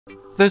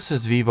This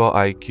is VIVO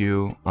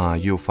IQOO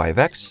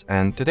U5X,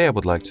 and today I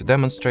would like to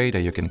demonstrate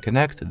that you can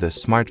connect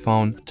this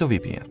smartphone to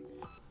VPN.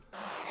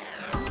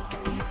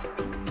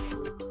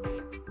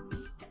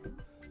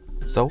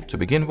 So to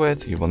begin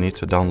with, you will need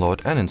to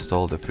download and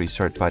install the free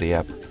third-party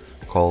app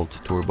called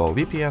Turbo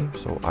VPN,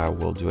 so I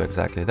will do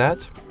exactly that.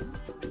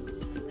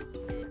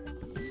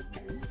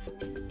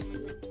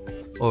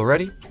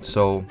 Alrighty,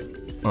 so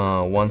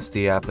once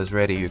the app is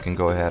ready, you can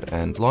go ahead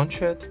and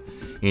launch it.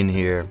 In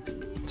here,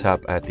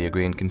 tap at the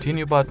Agree and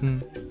Continue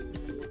button.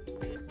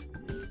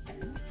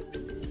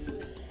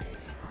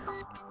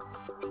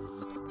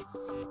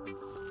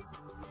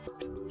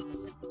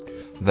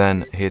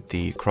 Then hit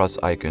the cross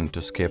icon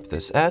to skip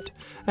this ad.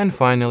 And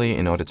finally,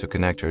 in order to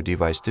connect your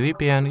device to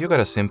VPN, you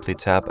gotta simply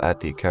tap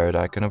at the caret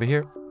icon over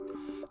here.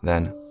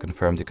 Then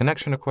confirm the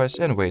connection request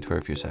and wait for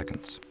a few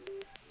seconds.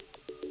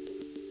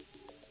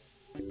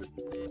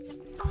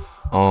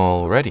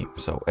 Alrighty,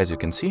 so as you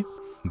can see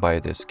by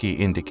this key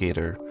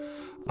indicator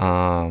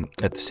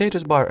at the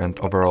status bar and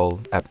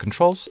overall app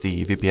controls,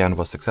 the VPN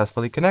was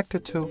successfully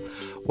connected to.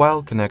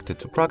 While connected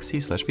to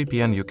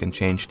proxy/VPN, you can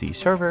change the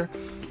server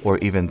or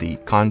even the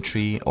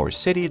country or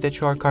city that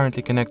you are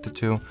currently connected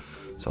to.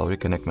 So I'll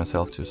reconnect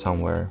myself to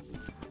somewhere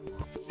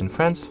in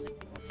France,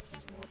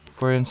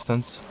 for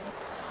instance.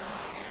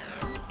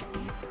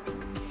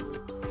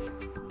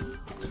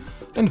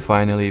 And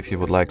finally, if you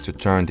would like to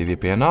turn the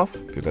VPN off,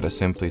 you gotta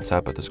simply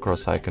tap at this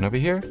cross icon over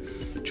here,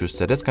 choose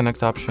the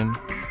disconnect option,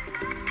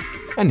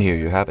 and here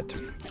you have it.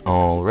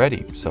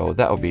 Alrighty, so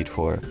that will be it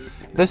for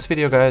this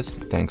video, guys.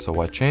 Thanks for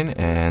watching,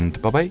 and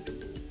bye-bye.